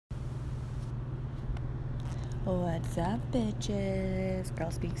What's up, bitches?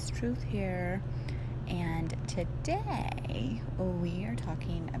 Girl Speaks Truth here. And today we are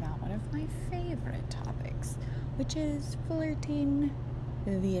talking about one of my favorite topics, which is flirting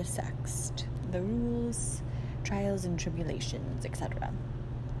via sext, the rules, trials and tribulations, etc.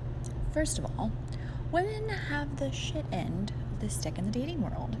 First of all, women have the shit end of the stick in the dating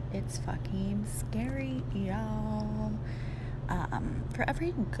world. It's fucking scary, y'all. For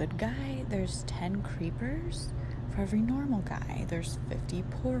every good guy, there's 10 creepers. For every normal guy, there's 50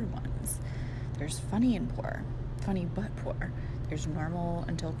 poor ones. There's funny and poor, funny but poor. There's normal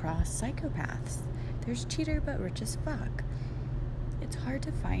until cross psychopaths. There's cheater but rich as fuck. It's hard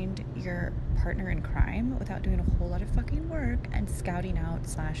to find your partner in crime without doing a whole lot of fucking work and scouting out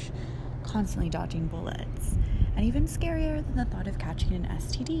 / constantly dodging bullets. And even scarier than the thought of catching an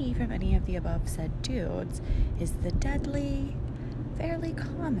STD from any of the above said dudes is the deadly, fairly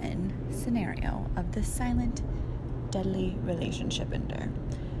common scenario of the silent, deadly relationship ender,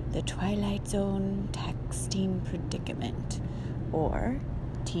 the Twilight Zone texting predicament, or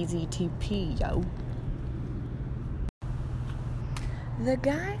TZTP, yo. The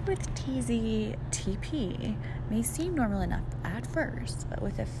guy with TZTP may seem normal enough at first, but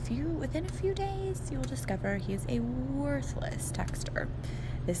within a few days, you'll discover he is a worthless texter.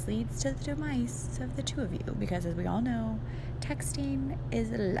 This leads to the demise of the two of you, because as we all know, texting is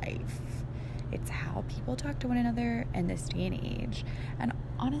life. It's how people talk to one another in this day and age. And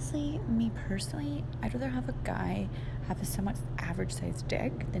honestly, me personally, I'd rather have a guy have a somewhat average-sized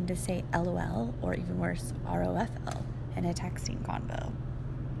dick than to say LOL or even worse, ROFL in a texting convo.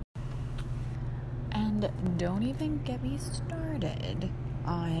 And don't even get me started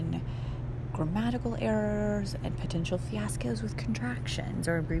on grammatical errors and potential fiascos with contractions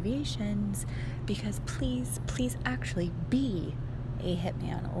or abbreviations, because please actually be a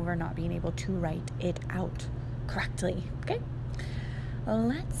hitman over not being able to write it out correctly, okay?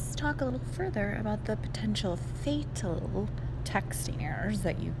 Let's talk a little further about the potential fatal texting errors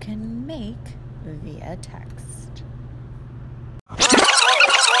that you can make via text.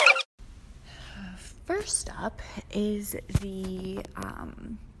 First up is the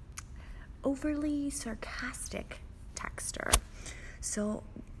overly sarcastic texter. So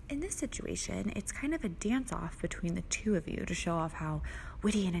in this situation, it's kind of a dance-off between the two of you to show off how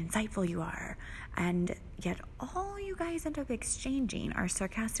witty and insightful you are, and yet all you guys end up exchanging are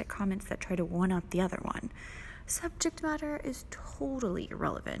sarcastic comments that try to one-up the other one. Subject matter is totally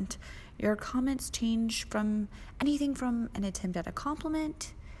irrelevant. Your comments change from anything from an attempt at a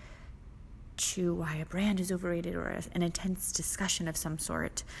compliment to why a brand is overrated or an intense discussion of some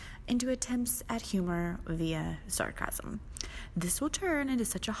sort into attempts at humor via sarcasm. This will turn into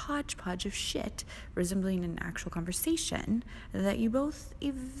such a hodgepodge of shit resembling an actual conversation that you both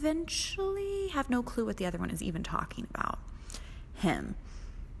eventually have no clue what the other one is even talking about.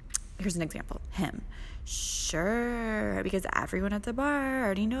 Here's an example. Sure, because everyone at the bar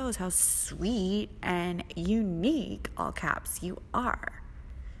already knows how sweet and unique, all caps, you are.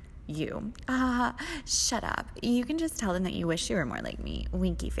 You. Shut up. You can just tell them that you wish you were more like me.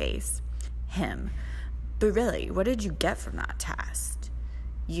 Winky face. But really, what did you get from that test?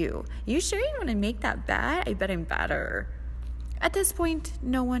 You sure you want to make that bet? I bet I'm better. At this point,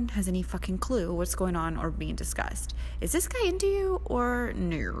 no one has any fucking clue what's going on or being discussed. Is this guy into you or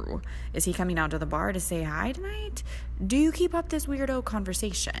no? Is he coming out to the bar to say hi tonight? Do you keep up this weirdo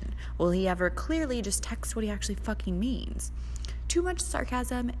conversation? Will he ever clearly just text what he actually fucking means? Too much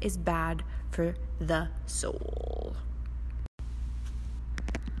sarcasm is bad for the soul.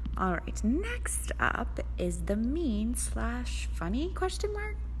 Alright, next up is the mean/funny ?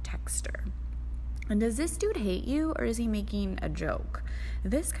 Texter. And does this dude hate you, or is he making a joke?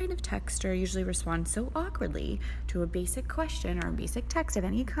 This kind of texter usually responds so awkwardly to a basic question or a basic text of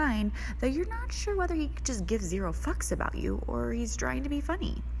any kind that you're not sure whether he just gives zero fucks about you or he's trying to be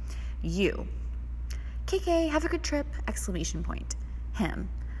funny. You. KK, have a good trip! !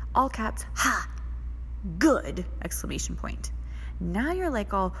 All caps, ha! Good! ! Now you're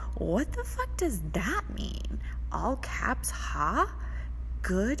like, what the fuck does that mean? All caps, ha?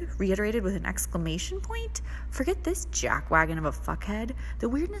 Good? Reiterated with an exclamation point? Forget this jackwagon of a fuckhead. The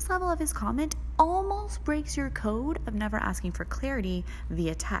weirdness level of his comment almost breaks your code of never asking for clarity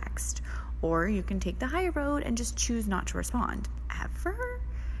via text. Or you can take the higher road and just choose not to respond. Ever?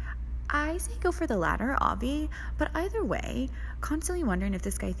 I say go for the latter, obvi, but either way, constantly wondering if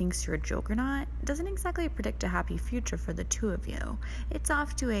this guy thinks you're a joke or not doesn't exactly predict a happy future for the two of you. It's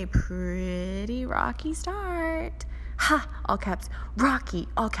off to a pretty rocky start. Ha! All caps, rocky,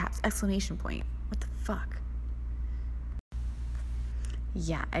 all caps, ! What the fuck?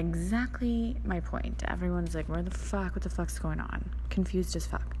 Yeah, exactly my point. Everyone's like, what the fuck's going on? Confused as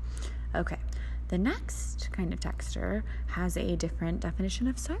fuck. Okay, the next kind of texter has a different definition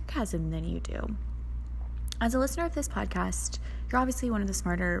of sarcasm than you do. As a listener of this podcast, you're obviously one of the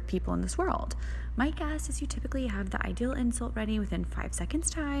smarter people in this world. My guess is you typically have the ideal insult ready within 5 seconds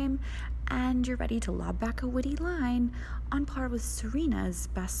time, and you're ready to lob back a witty line on par with Serena's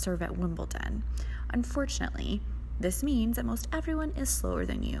best serve at Wimbledon. Unfortunately, this means that most everyone is slower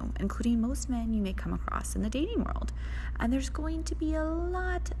than you, including most men you may come across in the dating world. And there's going to be a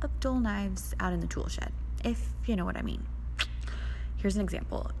lot of dull knives out in the tool shed, if you know what I mean. Here's an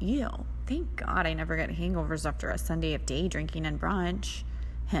example. Ew, thank God I never get hangovers after a Sunday of day drinking and brunch.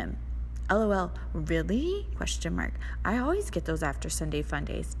 Him. LOL, really? ? I always get those after Sunday fun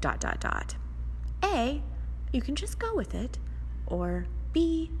days, ... A, you can just go with it. Or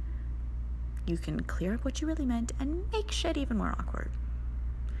B, you can clear up what you really meant and make shit even more awkward.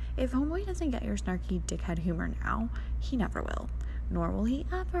 If homeboy doesn't get your snarky dickhead humor now, he never will. Nor will he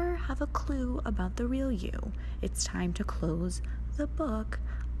ever have a clue about the real you. It's time to close the book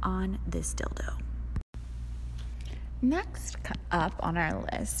on this dildo. Next up on our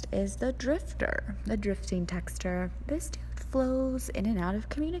list is the drifter, the drifting texter. This dude flows in and out of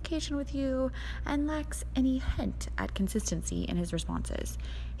communication with you and lacks any hint at consistency in his responses.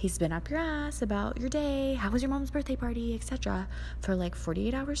 He's been up your ass about your day, how was your mom's birthday party, etc. for like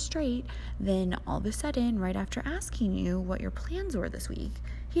 48 hours straight. Then all of a sudden, right after asking you what your plans were this week,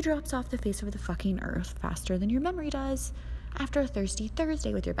 he drops off the face of the fucking earth faster than your memory does. After a thirsty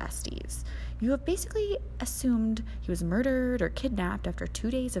Thursday with your besties, you have basically assumed he was murdered or kidnapped after 2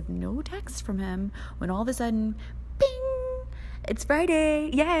 days of no text from him, when all of a sudden, bing, it's Friday,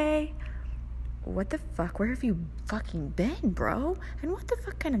 yay. What the fuck, where have you fucking been, bro? And what the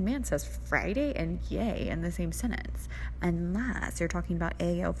fuck kind of man says Friday and yay in the same sentence? Unless you're talking about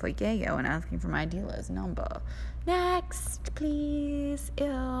ayo for yayo and asking for my dealer's number. Next, please,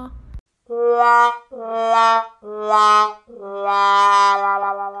 ew.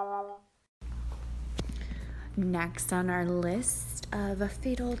 Next on our list of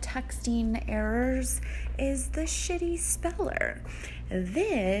fatal texting errors is the shitty speller.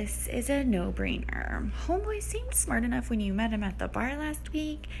 This is a no-brainer. Homeboy seemed smart enough when you met him at the bar last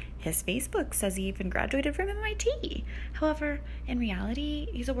week. His Facebook says he even graduated from MIT. However, in reality,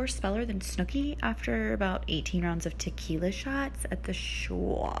 he's a worse speller than Snooki after about 18 rounds of tequila shots at the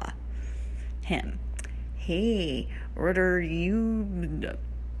shore. Him. Hey, order you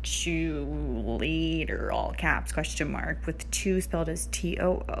later, all caps, ? With two spelled as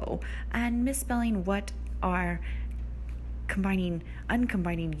TOO, and misspelling what are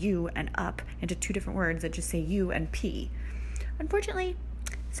uncombining you and up into two different words that just say you and P. Unfortunately,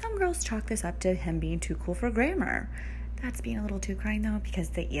 some girls chalk this up to him being too cool for grammar. That's being a little too kind, though, because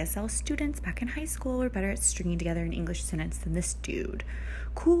the ESL students back in high school were better at stringing together an English sentence than this dude.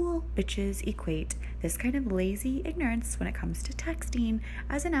 Cool bitches equate this kind of lazy ignorance when it comes to texting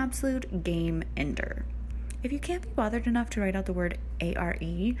as an absolute game ender. If you can't be bothered enough to write out the word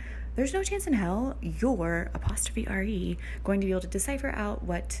ARE, there's no chance in hell you're 'RE going to be able to decipher out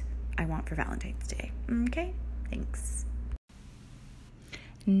what I want for Valentine's Day. Okay? Thanks.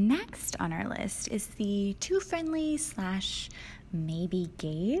 Next on our list is the too friendly / maybe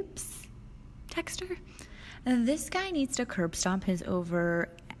Gabe's texter. This guy needs to curb stomp his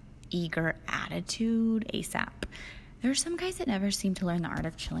over-eager attitude ASAP. There are some guys that never seem to learn the art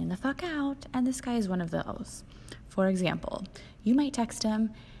of chilling the fuck out, and this guy is one of those. For example, you might text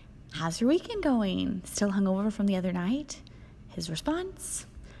him, "How's your weekend going? Still hungover from the other night?" His response,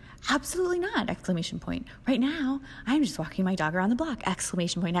 "Absolutely not! ! Right now, I'm just walking my dog around the block! !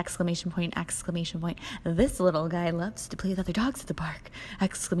 This little guy loves to play with other dogs at the park! !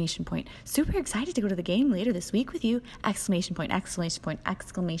 Super excited to go to the game later this week with you! !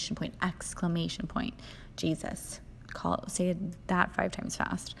 Jesus. Say that 5 times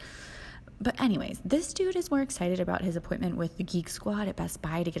fast. But anyways, this dude is more excited about his appointment with the Geek Squad at Best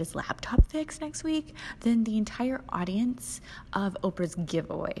Buy to get his laptop fixed next week than the entire audience of Oprah's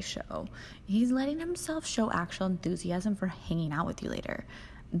giveaway show. He's letting himself show actual enthusiasm for hanging out with you later.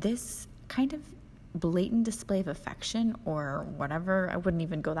 This kind of blatant display of affection, or whatever, I wouldn't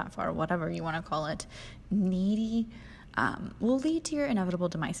even go that far, whatever you want to call it, needy, will lead to your inevitable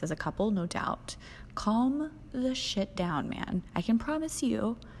demise as a couple, no doubt. Calm the shit down, man. I can promise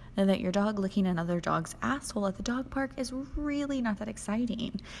you that your dog licking another dog's asshole at the dog park is really not that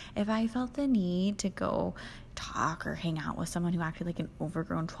exciting. If I felt the need to go talk or hang out with someone who acted like an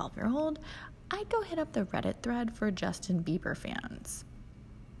overgrown 12-year-old, I'd go hit up the Reddit thread for Justin Bieber fans.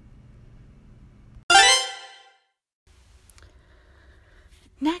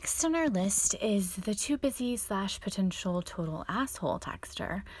 Next on our list is the too busy / potential total asshole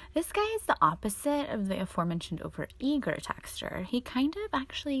texter. This guy is the opposite of the aforementioned overeager texter. He kind of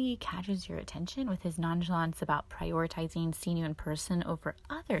actually catches your attention with his nonchalance about prioritizing seeing you in person over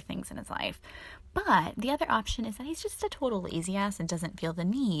other things in his life. But the other option is that he's just a total lazy ass and doesn't feel the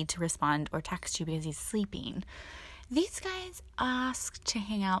need to respond or text you because he's sleeping. These guys ask to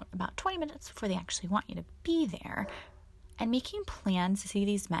hang out about 20 minutes before they actually want you to be there. And making plans to see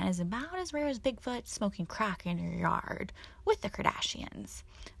these men is about as rare as Bigfoot smoking crack in your yard with the Kardashians.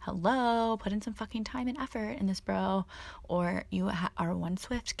 Hello, put in some fucking time and effort in this, bro, or you are one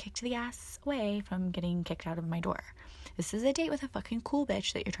swift kick to the ass away from getting kicked out of my door. This is a date with a fucking cool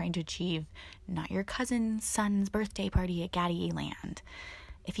bitch that you're trying to achieve, not your cousin's son's birthday party at Gaddy Land.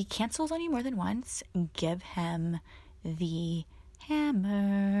 If he cancels on you more than once, give him the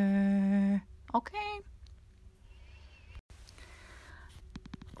hammer. Okay?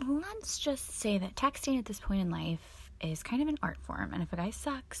 Let's just say that texting at this point in life is kind of an art form, and if a guy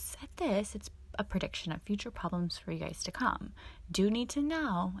sucks at this, it's a prediction of future problems for you guys to come. Do need to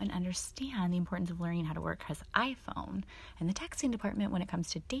know and understand the importance of learning how to work his iPhone and the texting department when it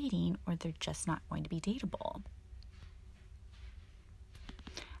comes to dating, or they're just not going to be dateable.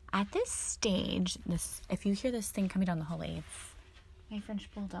 At this stage, if you hear this thing coming down the hallway, it's my French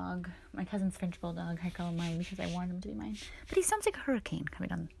bulldog, my cousin's French bulldog. I call him mine because I want him to be mine. But he sounds like a hurricane coming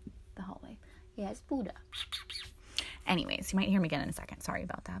down the hallway. Yes, Buddha. Anyways, you might hear me again in a second. Sorry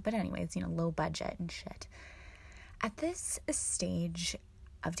about that. But anyways, low budget and shit. At this stage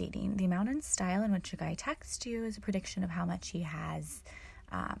of dating, the amount and style in which a guy texts you is a prediction of how much he has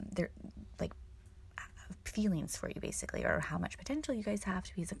feelings for you, basically, or how much potential you guys have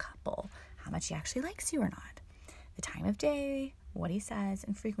to be as a couple, how much he actually likes you or not. The time of day, what he says,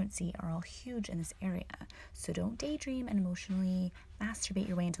 and frequency are all huge in this area. So don't daydream and emotionally masturbate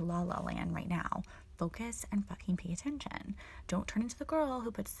your way into la la land right now. Focus and fucking pay attention. Don't turn into the girl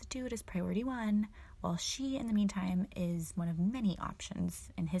who puts the dude as priority one, while she, in the meantime, is one of many options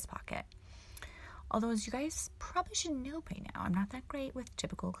in his pocket. Although, as you guys probably should know by now, I'm not that great with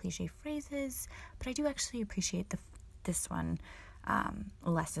typical cliche phrases, but I do actually appreciate this one,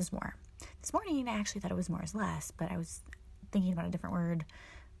 less is more. This morning, I actually thought it was more is less, but I was thinking about a different word,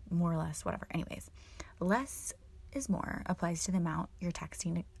 more or less, whatever. Anyways, less is more applies to the amount you're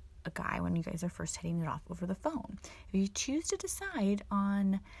texting a guy when you guys are first hitting it off over the phone. If you choose to decide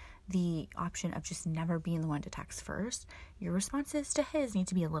on the option of just never being the one to text first, your responses to his need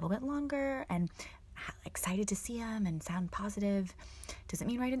to be a little bit longer and excited to see him and sound positive. Doesn't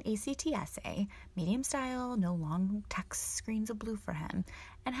mean write an ACT essay, medium style, no long text screens of blue for him,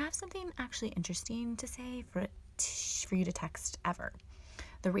 and have something actually interesting to say for you to text ever.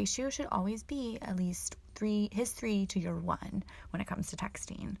 The ratio should always be at least his 3 to your 1 when it comes to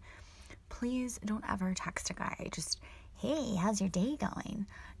texting. Please don't ever text a guy just, hey, how's your day going?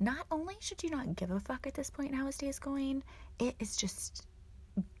 Not only should you not give a fuck at this point how his day is going, it is just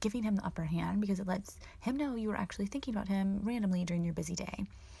giving him the upper hand because it lets him know you were actually thinking about him randomly during your busy day.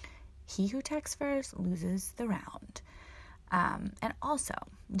 He who texts first loses the round. And also,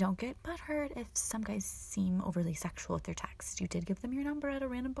 don't get butthurt if some guys seem overly sexual with their text. You did give them your number at a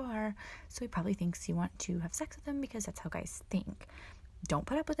random bar, so he probably thinks you want to have sex with him because that's how guys think. Don't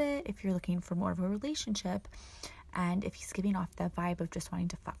put up with it if you're looking for more of a relationship, and if he's giving off the vibe of just wanting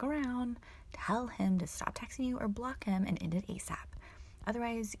to fuck around, tell him to stop texting you or block him and end it ASAP.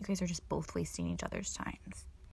 Otherwise, you guys are just both wasting each other's times.